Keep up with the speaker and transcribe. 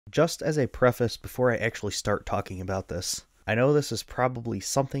Just as a preface before I actually start talking about this, I know this is probably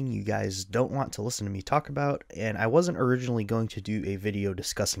something you guys don't want to listen to me talk about, and I wasn't originally going to do a video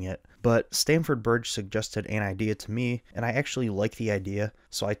discussing it, but Stamford Bridge suggested an idea to me, and I actually like the idea,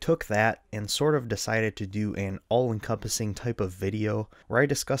 so I took that and sort of decided to do an all-encompassing type of video where I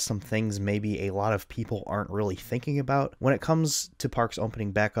discuss some things maybe a lot of people aren't really thinking about when it comes to parks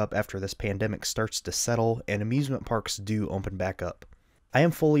opening back up after this pandemic starts to settle and amusement parks do open back up. I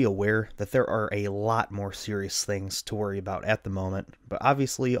am fully aware that there are a lot more serious things to worry about at the moment, but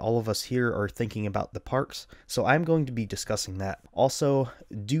obviously all of us here are thinking about the parks, so I'm going to be discussing that. Also,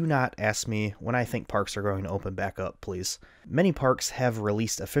 do not ask me when I think parks are going to open back up, please. Many parks have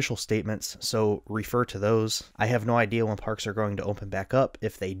released official statements, so refer to those. I have no idea when parks are going to open back up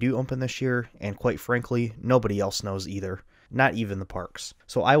if they do open this year, and quite frankly, nobody else knows either, not even the parks.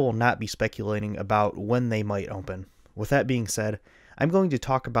 So I will not be speculating about when they might open. With that being said, I'm going to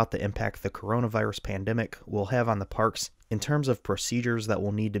talk about the impact the coronavirus pandemic will have on the parks in terms of procedures that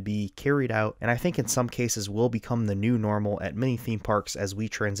will need to be carried out, and I think in some cases will become the new normal at many theme parks as we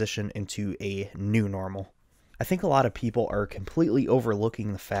transition into a new normal. I think a lot of people are completely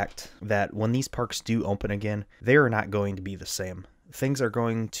overlooking the fact that when these parks do open again, they are not going to be the same. Things are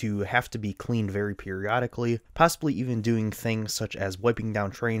going to have to be cleaned very periodically, possibly even doing things such as wiping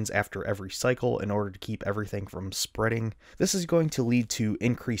down trains after every cycle in order to keep everything from spreading. This is going to lead to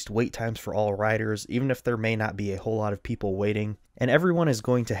increased wait times for all riders, even if there may not be a whole lot of people waiting, and everyone is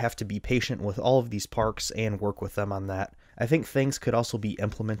going to have to be patient with all of these parks and work with them on that. I think things could also be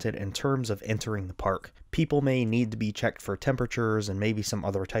implemented in terms of entering the park. People may need to be checked for temperatures and maybe some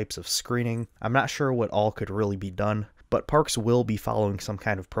other types of screening. I'm not sure what all could really be done, but parks will be following some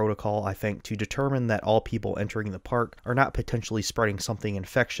kind of protocol, I think, to determine that all people entering the park are not potentially spreading something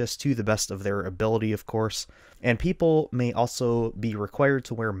infectious to the best of their ability, of course. And people may also be required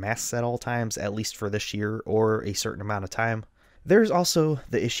to wear masks at all times, at least for this year or a certain amount of time. There's also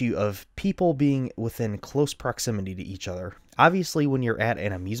the issue of people being within close proximity to each other. Obviously, when you're at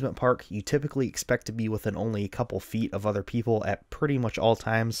an amusement park, you typically expect to be within only a couple feet of other people at pretty much all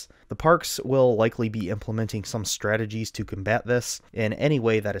times. The parks will likely be implementing some strategies to combat this in any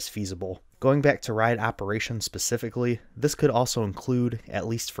way that is feasible. Going back to ride operations specifically, this could also include, at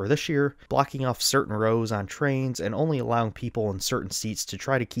least for this year, blocking off certain rows on trains and only allowing people in certain seats to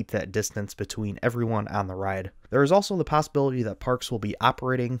try to keep that distance between everyone on the ride. There is also the possibility that parks will be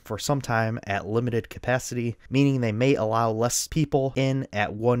operating for some time at limited capacity, meaning they may allow less people in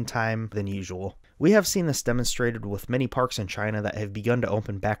at one time than usual. We have seen this demonstrated with many parks in China that have begun to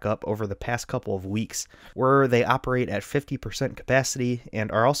open back up over the past couple of weeks, where they operate at 50% capacity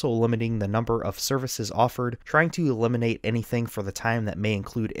and are also limiting the number of services offered, trying to eliminate anything for the time that may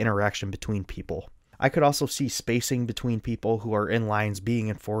include interaction between people. I could also see spacing between people who are in lines being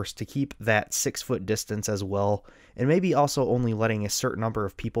enforced to keep that 6-foot distance as well, and maybe also only letting a certain number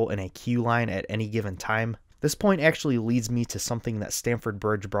of people in a queue line at any given time. This point actually leads me to something that Stamford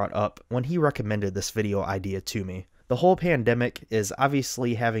Bridge brought up when he recommended this video idea to me. The whole pandemic is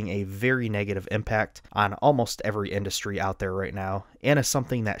obviously having a very negative impact on almost every industry out there right now, and is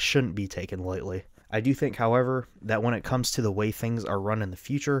something that shouldn't be taken lightly. I do think, however, that when it comes to the way things are run in the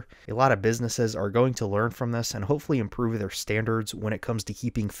future, a lot of businesses are going to learn from this and hopefully improve their standards when it comes to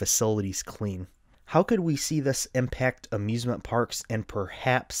keeping facilities clean. How could we see this impact amusement parks in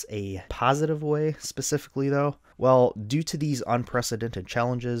perhaps a positive way specifically though? Well, due to these unprecedented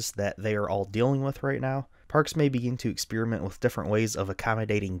challenges that they are all dealing with right now, parks may begin to experiment with different ways of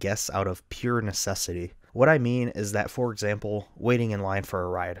accommodating guests out of pure necessity. What I mean is that, for example, waiting in line for a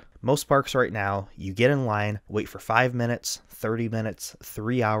ride. Most parks right now, you get in line, wait for 5 minutes, 30 minutes,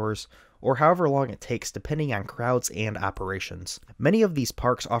 3 hours, or however long it takes depending on crowds and operations. Many of these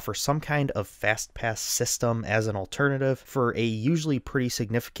parks offer some kind of fast pass system as an alternative for a usually pretty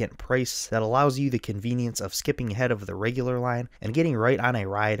significant price that allows you the convenience of skipping ahead of the regular line and getting right on a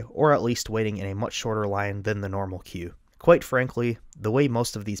ride, or at least waiting in a much shorter line than the normal queue. Quite frankly, the way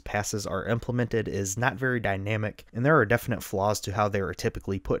most of these passes are implemented is not very dynamic, and there are definite flaws to how they are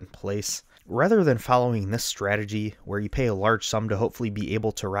typically put in place. Rather than following this strategy, where you pay a large sum to hopefully be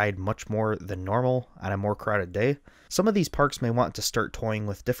able to ride much more than normal on a more crowded day, some of these parks may want to start toying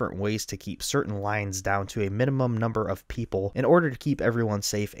with different ways to keep certain lines down to a minimum number of people in order to keep everyone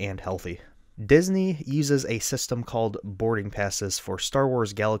safe and healthy. Disney uses a system called boarding passes for Star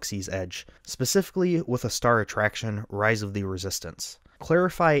Wars Galaxy's Edge, specifically with a star attraction, Rise of the Resistance.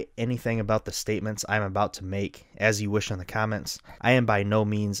 Clarify anything about the statements I'm about to make as you wish in the comments. I am by no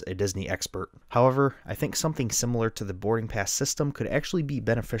means a Disney expert. However, I think something similar to the boarding pass system could actually be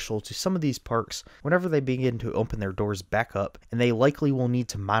beneficial to some of these parks whenever they begin to open their doors back up, and they likely will need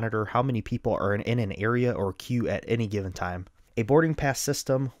to monitor how many people are in an area or queue at any given time. A boarding pass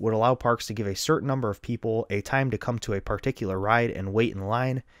system would allow parks to give a certain number of people a time to come to a particular ride and wait in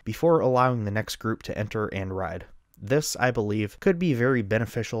line before allowing the next group to enter and ride. This, I believe, could be very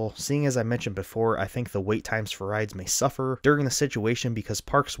beneficial, seeing as I mentioned before, I think the wait times for rides may suffer during the situation because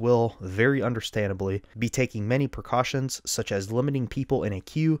parks will, very understandably, be taking many precautions such as limiting people in a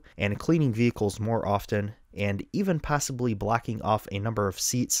queue and cleaning vehicles more often, and even possibly blocking off a number of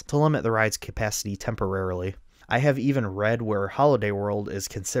seats to limit the ride's capacity temporarily. I have even read where Holiday World is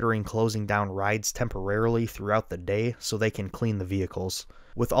considering closing down rides temporarily throughout the day so they can clean the vehicles.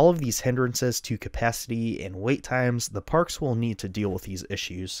 With all of these hindrances to capacity and wait times, the parks will need to deal with these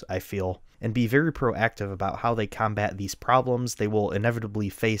issues, I feel, and be very proactive about how they combat these problems they will inevitably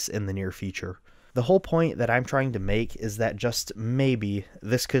face in the near future. The whole point that I'm trying to make is that just maybe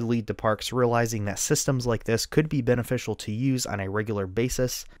this could lead to parks realizing that systems like this could be beneficial to use on a regular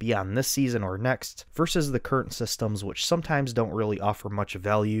basis beyond this season or next versus the current systems, which sometimes don't really offer much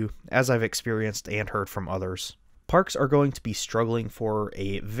value, as I've experienced and heard from others. Parks are going to be struggling for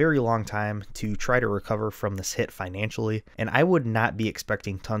a very long time to try to recover from this hit financially, and I would not be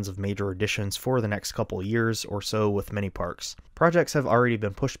expecting tons of major additions for the next couple years or so with many parks. Projects have already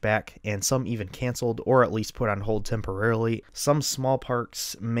been pushed back, and some even canceled or at least put on hold temporarily. Some small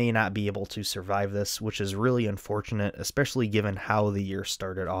parks may not be able to survive this, which is really unfortunate, especially given how the year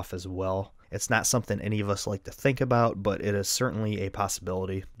started off as well. It's not something any of us like to think about, but it is certainly a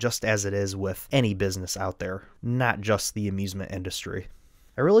possibility, just as it is with any business out there, not just the amusement industry.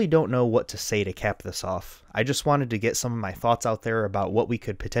 I really don't know what to say to cap this off. I just wanted to get some of my thoughts out there about what we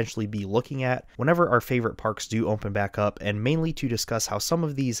could potentially be looking at whenever our favorite parks do open back up, and mainly to discuss how some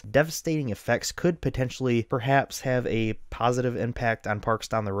of these devastating effects could potentially perhaps have a positive impact on parks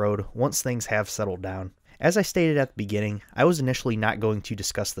down the road once things have settled down. As I stated at the beginning, I was initially not going to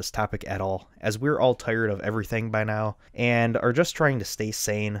discuss this topic at all, as we're all tired of everything by now, and are just trying to stay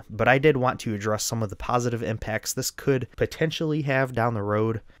sane, but I did want to address some of the positive impacts this could potentially have down the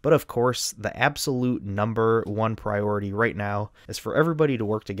road. But of course, the absolute number one priority right now is for everybody to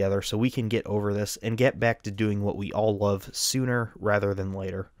work together so we can get over this and get back to doing what we all love sooner rather than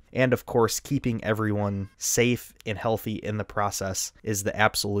later. And of course, keeping everyone safe and healthy in the process is the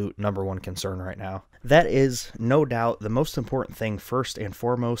absolute number one concern right now. That is, no doubt, the most important thing first and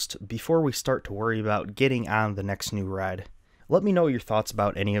foremost before we start to worry about getting on the next new ride. Let me know your thoughts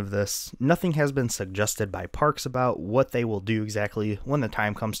about any of this. Nothing has been suggested by parks about what they will do exactly when the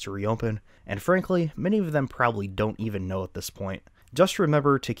time comes to reopen, and frankly, many of them probably don't even know at this point. Just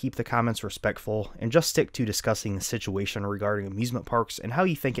remember to keep the comments respectful and just stick to discussing the situation regarding amusement parks and how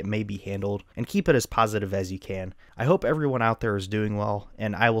you think it may be handled, and keep it as positive as you can. I hope everyone out there is doing well,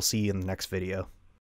 and I will see you in the next video.